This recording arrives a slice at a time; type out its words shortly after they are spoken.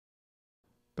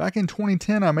Back in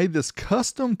 2010, I made this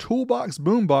custom toolbox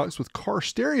boombox with car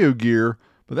stereo gear,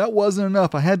 but that wasn't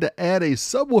enough. I had to add a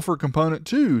subwoofer component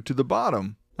too to the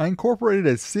bottom. I incorporated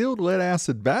a sealed lead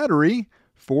acid battery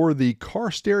for the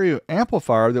car stereo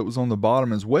amplifier that was on the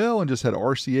bottom as well, and just had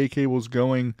RCA cables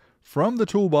going from the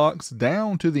toolbox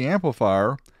down to the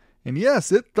amplifier. And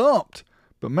yes, it thumped,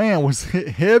 but man, was it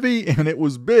heavy and it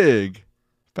was big.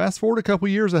 Fast forward a couple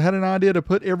years, I had an idea to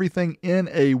put everything in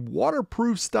a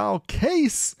waterproof style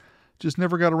case. Just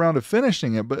never got around to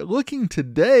finishing it. But looking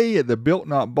today at the Built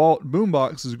Not Bought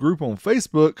Boomboxes group on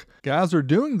Facebook, guys are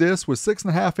doing this with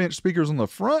 6.5-inch speakers on the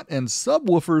front and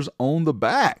subwoofers on the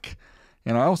back.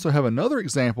 And I also have another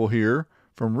example here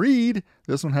from Reed.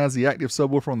 This one has the active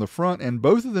subwoofer on the front and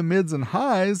both of the mids and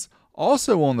highs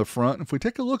also on the front. If we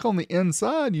take a look on the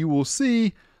inside, you will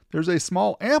see there's a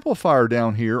small amplifier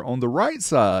down here on the right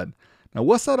side. Now,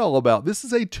 what's that all about? This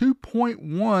is a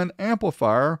 2.1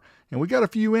 amplifier, and we got a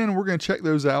few in, and we're going to check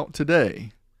those out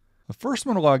today. The first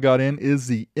model I got in is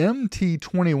the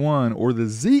MT21, or the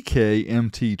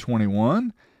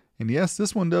ZK-MT21. And yes,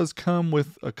 this one does come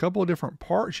with a couple of different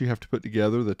parts you have to put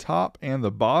together, the top and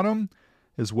the bottom,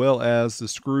 as well as the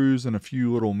screws and a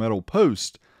few little metal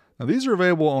posts. Now, these are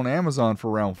available on Amazon for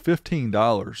around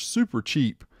 $15, super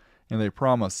cheap. And they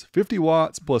promise 50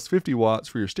 watts plus 50 watts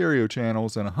for your stereo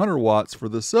channels and 100 watts for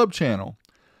the sub channel.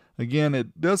 Again,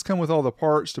 it does come with all the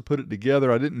parts to put it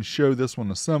together. I didn't show this one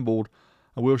assembled.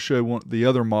 I will show the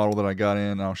other model that I got in,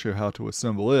 and I'll show how to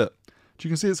assemble it. But you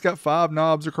can see it's got 5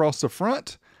 knobs across the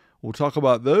front. We'll talk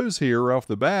about those here right off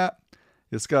the bat.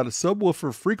 It's got a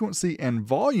subwoofer frequency and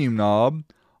volume knob.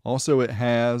 Also, it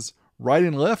has right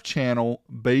and left channel,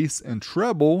 bass and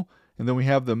treble. And then we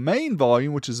have the main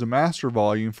volume, which is the master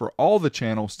volume for all the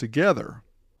channels together.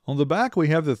 On the back, we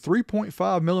have the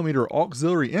 3.5mm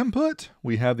auxiliary input.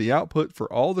 We have the output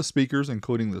for all the speakers,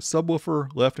 including the subwoofer,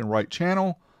 left and right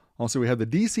channel. Also, we have the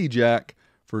DC jack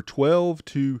for 12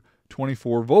 to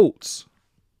 24 volts.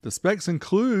 The specs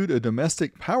include a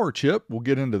domestic power chip, we'll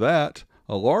get into that,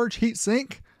 a large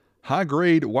heatsink,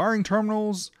 high-grade wiring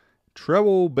terminals,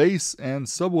 treble, bass, and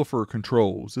subwoofer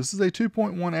controls. This is a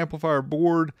 2.1 amplifier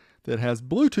board that has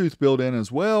Bluetooth built in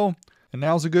as well. And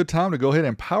now's a good time to go ahead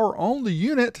and power on the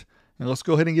unit, and let's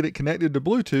go ahead and get it connected to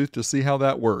Bluetooth to see how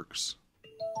that works.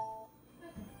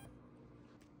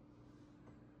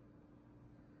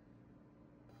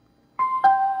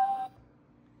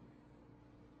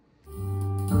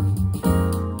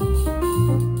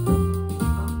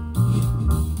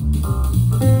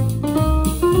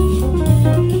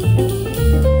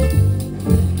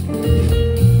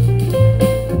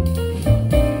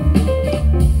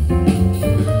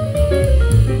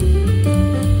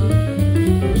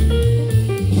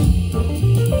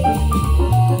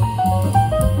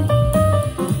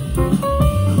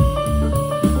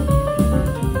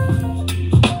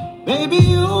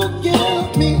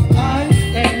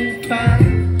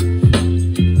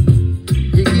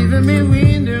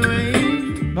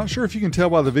 Not sure if you can tell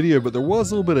by the video, but there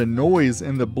was a little bit of noise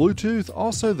in the Bluetooth.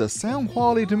 Also, the sound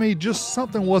quality to me, just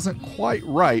something wasn't quite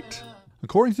right.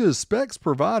 According to the specs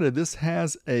provided, this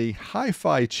has a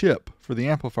hi-fi chip for the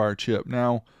amplifier chip.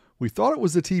 Now, we thought it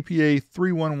was the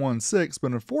TPA3116,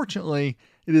 but unfortunately,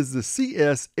 it is the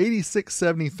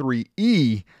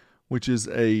CS8673E, which is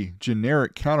a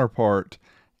generic counterpart,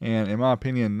 and in my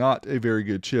opinion, not a very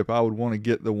good chip. I would want to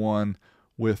get the one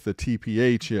with the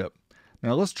TPA chip.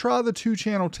 Now let's try the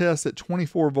 2-channel test at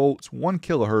 24 volts, 1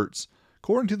 kilohertz.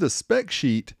 According to the spec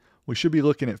sheet, we should be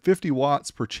looking at 50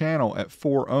 watts per channel at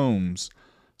 4 ohms.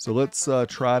 So let's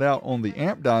try it out on the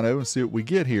amp dyno and see what we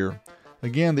get here.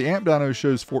 Again, the amp dyno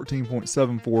shows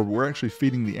 14.74, but we're actually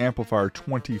feeding the amplifier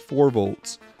 24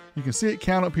 volts. You can see it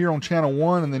count up here on channel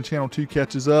 1, and then channel 2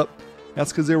 catches up.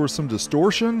 That's because there was some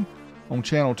distortion on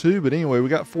channel 2, but anyway, we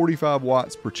got 45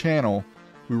 watts per channel.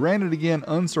 We ran it again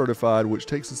uncertified, which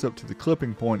takes us up to the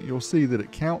clipping point. You'll see that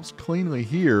it counts cleanly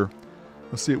here.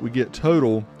 Let's see what we get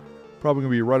total. Probably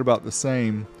going to be right about the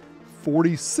same.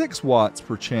 46 watts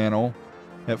per channel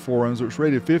at 4 ohms, which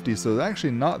rated 50, so it's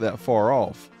actually not that far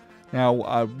off. Now,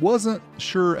 I wasn't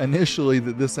sure initially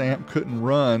that this amp couldn't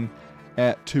run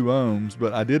at 2 ohms,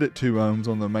 but I did at 2 ohms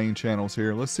on the main channels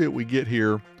here. Let's see what we get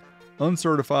here.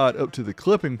 Uncertified up to the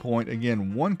clipping point.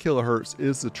 Again, 1 kilohertz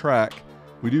is the track.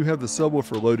 We do have the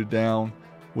subwoofer loaded down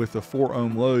with a 4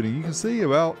 ohm load, and you can see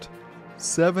about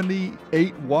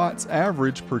 78 watts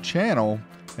average per channel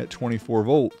at 24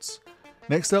 volts.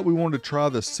 Next up, we wanted to try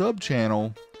the sub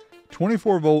channel,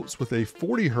 24 volts with a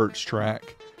 40 hertz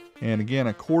track. And again,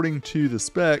 according to the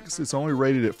specs, it's only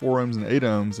rated at 4 ohms and 8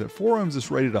 ohms. At 4 ohms,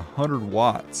 it's rated 100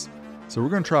 watts. So we're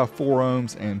going to try 4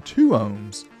 ohms and 2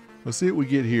 ohms. Let's see what we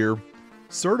get here.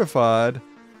 Certified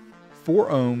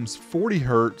 4 ohms, 40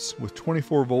 hertz with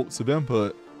 24 volts of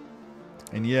input.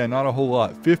 And yeah, not a whole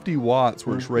lot. 50 watts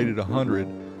where it's rated 100.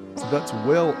 So that's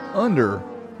well under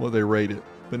what they rated.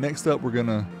 But next up, we're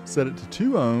gonna set it to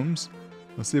 2 ohms.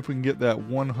 Let's see if we can get that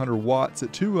 100 watts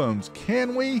at 2 ohms.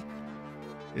 Can we?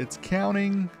 It's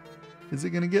counting. Is it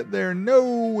gonna get there?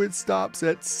 No, it stops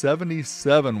at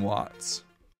 77 watts.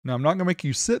 Now, I'm not gonna make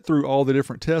you sit through all the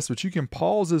different tests, but you can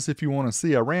pause this if you wanna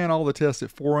see. I ran all the tests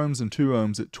at 4 ohms and 2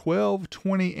 ohms at 12,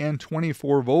 20, and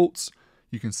 24 volts.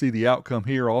 You can see the outcome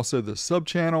here. Also the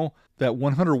sub-channel, that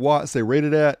 100 watts they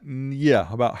rated at,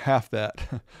 yeah, about half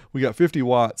that. We got 50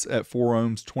 watts at 4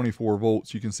 ohms, 24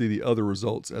 volts. You can see the other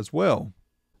results as well.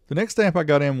 The next amp I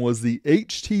got in was the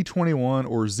HT21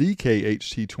 or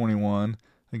ZK-HT21.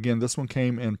 Again, this one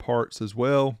came in parts as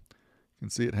well. You can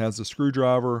see it has a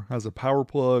screwdriver, has a power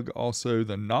plug, also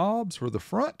the knobs for the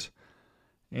front.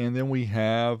 And then we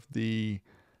have the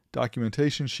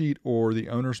documentation sheet or the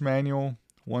owner's manual.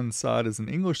 One side is in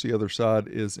English, the other side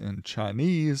is in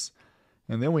Chinese.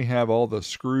 And then we have all the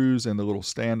screws and the little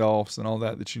standoffs and all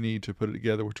that you need to put it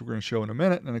together, which we're going to show in a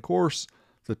minute. And of course,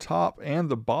 the top and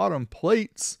the bottom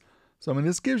plates. So, I mean,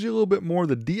 this gives you a little bit more of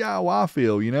the DIY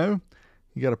feel, you know?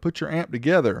 You got to put your amp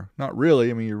together. Not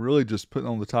really. I mean, you're really just putting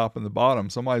on the top and the bottom.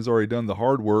 Somebody's already done the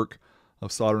hard work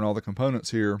of soldering all the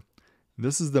components here.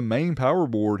 This is the main power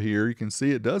board here. You can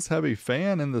see it does have a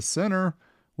fan in the center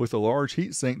with a large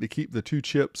heat sink to keep the 2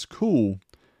 chips cool.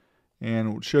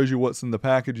 And it shows you what's in the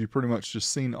package. You've pretty much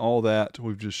just seen all that.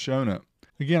 We've just shown it.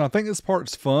 Again, I think this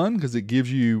part's fun because it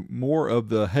gives you more of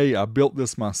the, hey, I built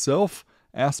this myself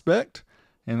aspect.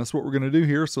 And that's what we're going to do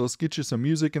here. So let's get you some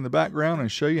music in the background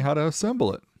and show you how to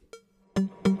assemble it.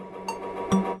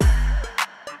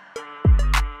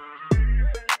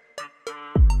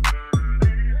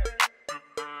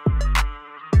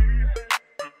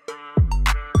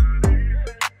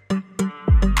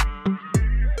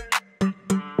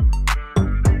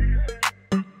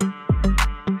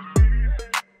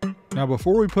 Now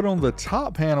before we put on the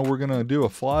top panel, we're going to do a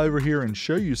flyover here and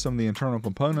show you some of the internal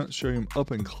components, show you them up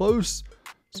and close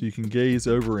so you can gaze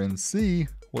over and see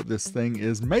what this thing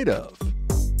is made of.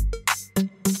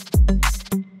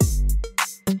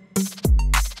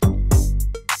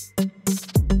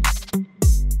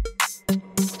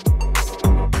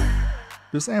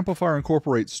 This amplifier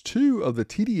incorporates 2 of the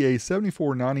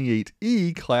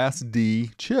TDA7498E Class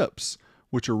D chips,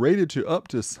 which are rated to up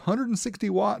to 160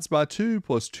 watts by 2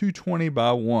 plus 220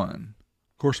 by 1.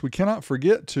 Of course, we cannot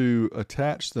forget to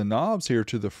attach the knobs here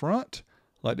to the front.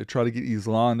 I like to try to get these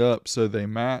lined up so they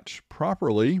match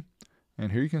properly.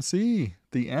 And here you can see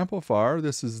the amplifier.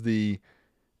 This is the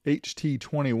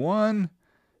HT21,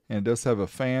 and it does have a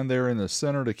fan there in the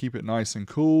center to keep it nice and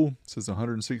cool. It says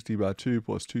 160 by 2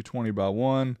 plus 220 by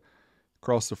 1.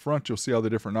 Across the front, you'll see all the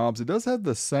different knobs. It does have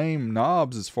the same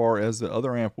knobs as far as the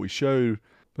other amp we showed,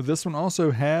 but this one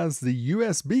also has the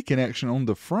USB connection on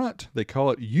the front. They call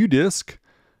it U-Disc.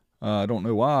 I don't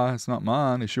know why. It's not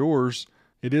mine. It's yours.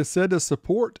 It is said to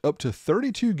support up to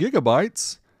 32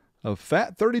 gigabytes of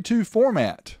FAT32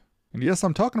 format. And yes,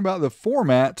 I'm talking about the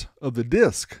format of the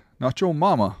disc, not your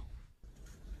mama.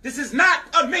 This is not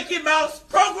a Mickey Mouse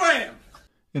program!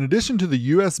 In addition to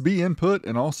the USB input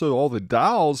and also all the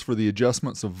dials for the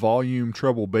adjustments of volume,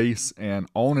 treble, bass, and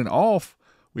on and off,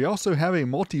 we also have a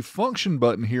multifunction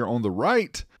button here on the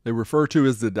right. They refer to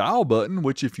as the dial button,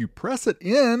 which if you press it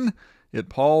in, it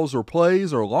pause or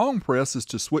plays, or long press is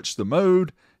to switch the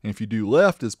mode. And if you do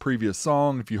left is previous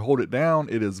song, if you hold it down,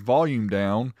 it is volume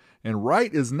down, and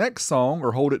right is next song,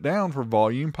 or hold it down for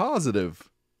volume positive.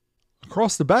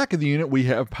 Across the back of the unit, we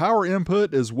have power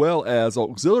input as well as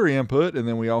auxiliary input, and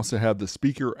then we also have the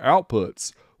speaker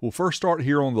outputs. We'll first start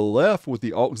here on the left with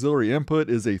the auxiliary input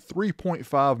is a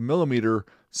 3.5 millimeter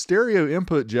stereo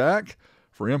input jack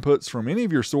for inputs from any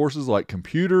of your sources like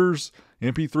computers,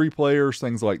 MP3 players,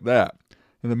 things like that.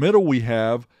 In the middle, we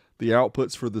have the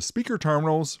outputs for the speaker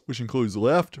terminals, which includes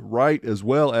left, right, as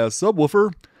well as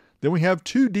subwoofer. Then we have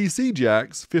 2 DC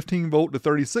jacks, 15 volt to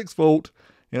 36 volt.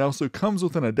 It also comes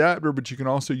with an adapter, but you can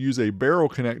also use a barrel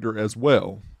connector as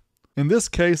well. In this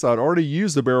case, I'd already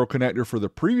used the barrel connector for the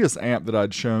previous amp that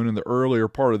I'd shown in the earlier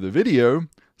part of the video.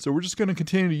 So we're just going to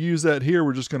continue to use that here.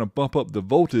 We're just going to bump up the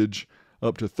voltage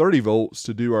up to 30 volts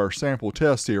to do our sample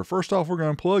test here. First off, we're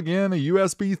going to plug in a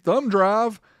USB thumb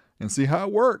drive and see how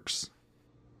it works.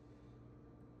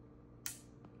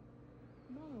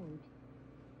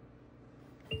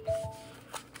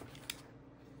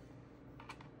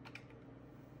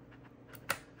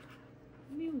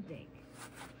 Music.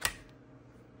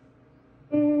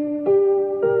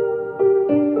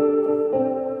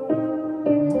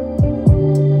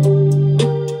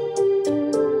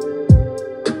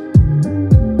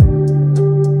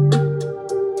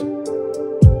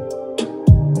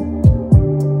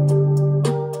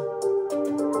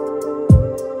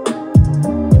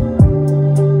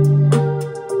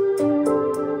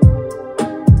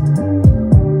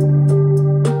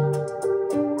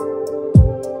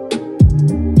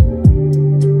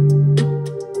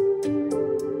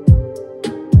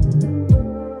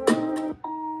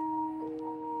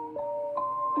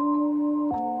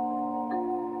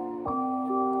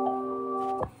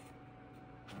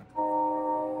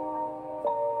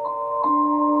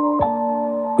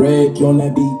 Break on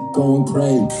that beat, going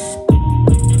crazy.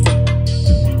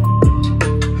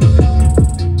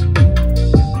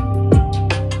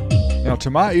 Now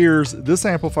to my ears, this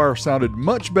amplifier sounded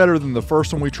much better than the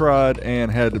first one we tried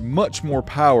and had much more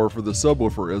power for the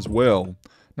subwoofer as well.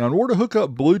 Now in order to hook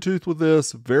up Bluetooth with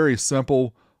this, very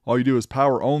simple. All you do is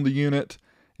power on the unit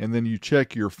and then you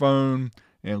check your phone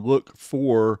and look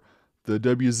for the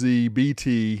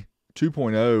WZ-BT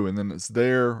 2.0 and then it's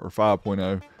there, or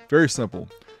 5.0. Very simple.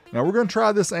 Now we're going to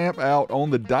try this amp out on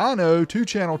the Dyno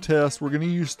 2-channel test. We're going to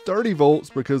use 30 volts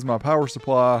because my power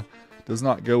supply does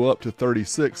not go up to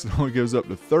 36, it only goes up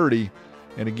to 30.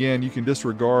 And again, you can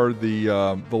disregard the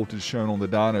voltage shown on the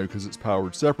Dyno because it's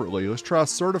powered separately. Let's try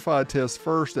certified test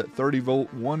first at 30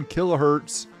 volt, 1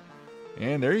 kilohertz.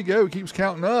 And there you go, it keeps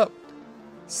counting up.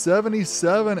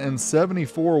 77 and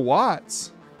 74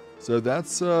 watts. So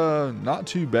that's not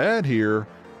too bad here.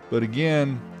 But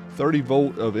again, 30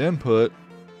 volt of input.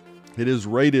 It is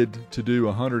rated to do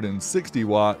 160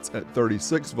 watts at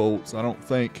 36 volts. I don't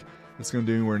think it's going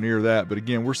to do anywhere near that, but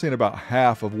again, we're seeing about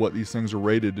half of what these things are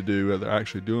rated to do, they're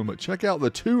actually doing. But check out the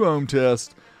 2 ohm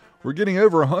test. We're getting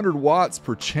over 100 watts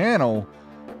per channel,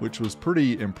 which was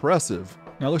pretty impressive.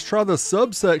 Now let's try the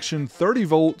subsection 30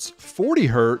 volts, 40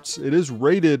 hertz. It is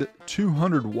rated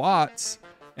 200 watts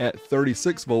at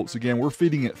 36 volts. Again, we're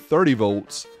feeding it 30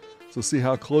 volts. So see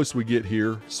how close we get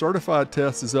here. Certified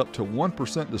test is up to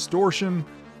 1% distortion.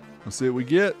 Let's see what we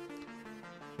get.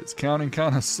 It's counting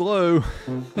kind of slow.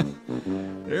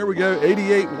 There we go,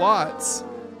 88 watts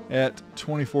at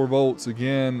 24 volts.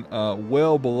 Again,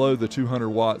 well below the 200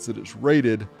 watts that it's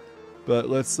rated. But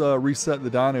let's reset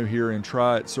the dyno here and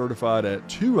try it certified at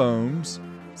 2 ohms.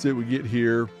 See what we get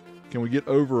here. Can we get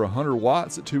over 100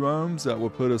 watts at 2 ohms? That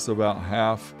would put us about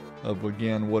half of,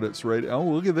 again, what it's rated. Oh,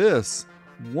 look at this.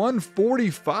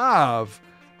 145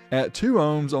 at 2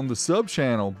 ohms on the sub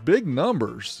channel. Big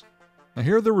numbers. Now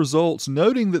here are the results,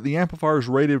 noting that the amplifier is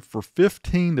rated for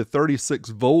 15 to 36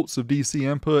 volts of DC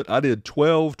input. I did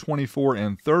 12, 24,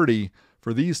 and 30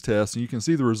 for these tests, and you can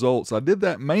see the results. I did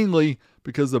that mainly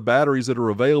because the batteries that are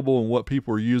available and what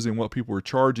people are using, what people are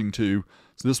charging to.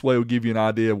 So this way it will give you an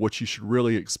idea of what you should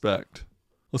really expect.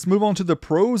 Let's move on to the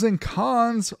pros and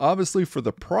cons. Obviously for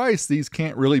the price, these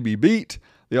can't really be beat.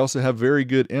 They also have very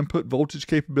good input voltage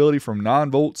capability from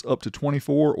 9 volts up to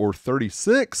 24 or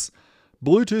 36.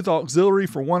 Bluetooth auxiliary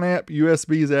for 1 amp,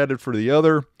 USB is added for the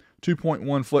other.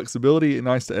 2.1 flexibility,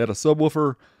 nice to add a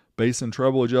subwoofer. Bass and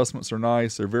treble adjustments are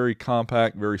nice. They're very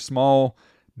compact, very small.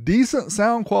 Decent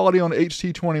sound quality on the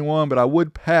HT21, but I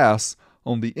would pass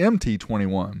on the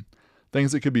MT21.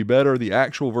 Things that could be better, the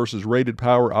actual versus rated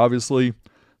power, obviously.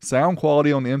 Sound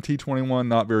quality on the MT21,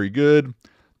 not very good.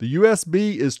 The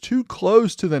USB is too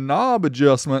close to the knob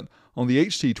adjustment on the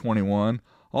HT21.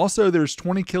 Also, there's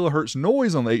 20 kilohertz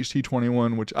noise on the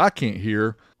HT21, which I can't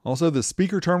hear. Also, the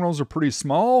speaker terminals are pretty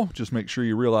small. Just make sure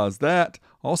you realize that.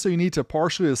 Also, you need to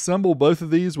partially assemble both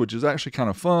of these, which is actually kind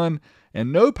of fun.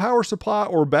 And no power supply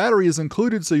or battery is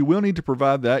included, so you will need to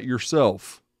provide that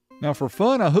yourself. Now for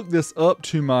fun, I hooked this up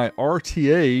to my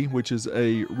RTA, which is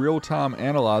a real-time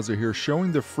analyzer here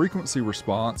showing the frequency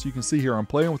response. You can see here I'm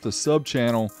playing with the sub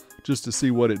channel just to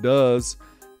see what it does.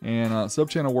 And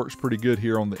sub channel works pretty good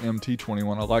here on the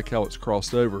MT21. I like how it's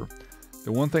crossed over.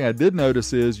 The one thing I did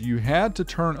notice is you had to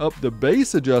turn up the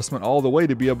bass adjustment all the way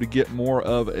to be able to get more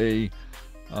of a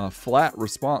flat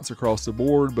response across the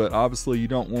board, but obviously you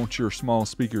don't want your small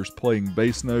speakers playing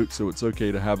bass notes, so it's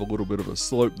okay to have a little bit of a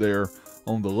slope there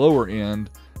on the lower end.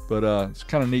 But it's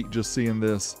kind of neat just seeing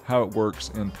this, how it works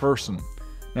in person.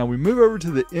 Now we move over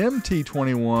to the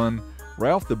MT21.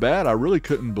 Right off the bat, I really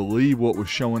couldn't believe what was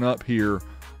showing up here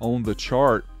on the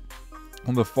chart.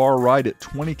 On the far right at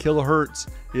 20 kilohertz,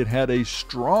 it had a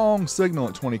strong signal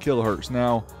at 20 kilohertz.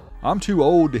 Now, I'm too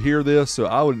old to hear this, so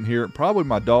I wouldn't hear it. Probably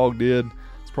my dog did.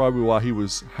 It's probably why he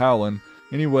was howling.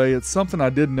 Anyway, it's something I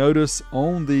did notice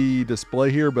on the display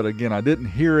here, but again, I didn't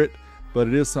hear it, but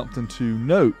it is something to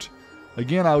note.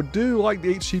 Again, I do like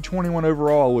the HT21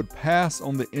 overall. I would pass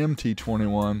on the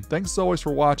MT21. Thanks as always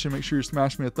for watching. Make sure you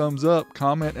smash me a thumbs up,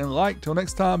 comment, and like. Till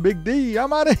next time, Big D,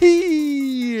 I'm out of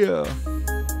here.